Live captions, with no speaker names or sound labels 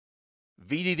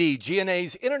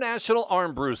VDD-GNA's International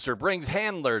Armbruster brings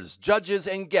handlers, judges,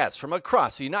 and guests from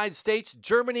across the United States,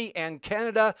 Germany, and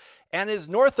Canada, and is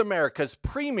North America's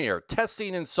premier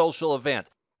testing and social event.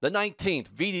 The 19th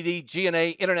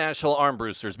VDD-GNA International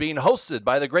Armbruster is being hosted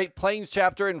by the Great Plains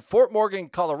chapter in Fort Morgan,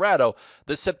 Colorado,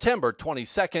 this September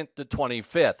 22nd to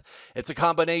 25th. It's a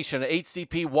combination of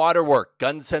HCP waterwork,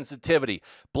 gun sensitivity,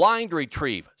 blind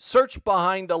retrieve, search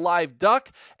behind the live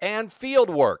duck, and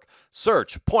field work.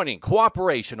 Search, pointing,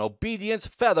 cooperation, obedience,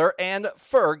 feather, and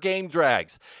fur game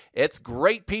drags. It's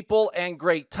great people and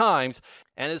great times,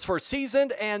 and is for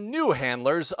seasoned and new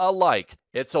handlers alike.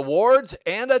 It's awards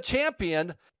and a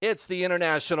champion. It's the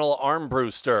International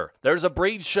Armbruster. There's a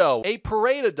breed show, a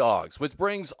parade of dogs, which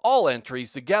brings all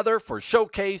entries together for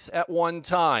showcase at one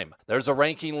time. There's a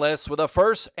ranking list with a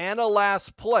first and a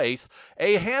last place,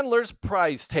 a handler's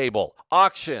prize table,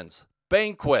 auctions,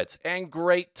 banquets, and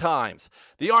great times.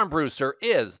 The Armbruster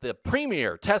is the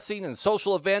premier testing and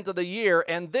social event of the year,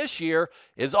 and this year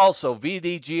is also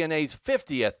VDD-GNA's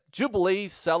 50th Jubilee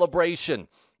celebration.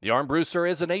 The Armbruster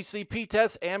is an HCP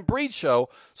test and breed show,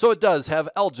 so it does have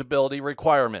eligibility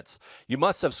requirements. You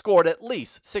must have scored at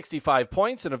least 65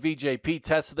 points in a VJP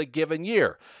test of the given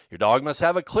year. Your dog must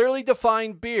have a clearly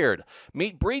defined beard,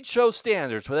 meet breed show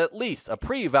standards with at least a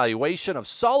pre-evaluation of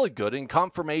solid good in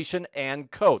conformation and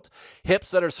coat,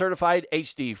 hips that are certified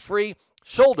HD free,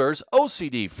 shoulders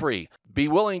OCD free. Be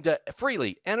willing to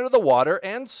freely enter the water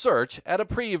and search at a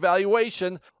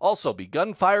pre-evaluation. Also be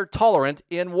gunfire tolerant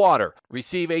in water.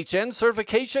 Receive HN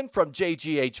certification from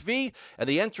JGHV, and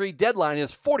the entry deadline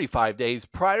is 45 days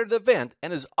prior to the event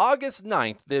and is August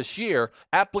 9th this year.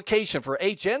 Application for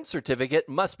HN certificate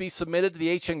must be submitted to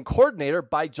the HN coordinator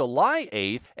by July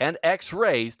 8th and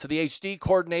X-rays to the HD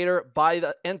coordinator by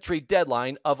the entry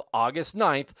deadline of August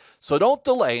 9th. So don't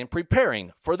delay in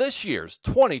preparing for this year's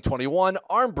 2021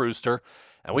 Armbruster.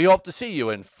 And we hope to see you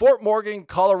in Fort Morgan,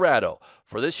 Colorado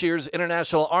for this year's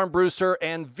International Armbruster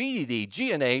and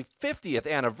VDD-GNA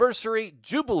 50th Anniversary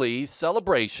Jubilee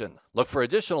celebration. Look for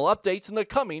additional updates in the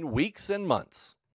coming weeks and months.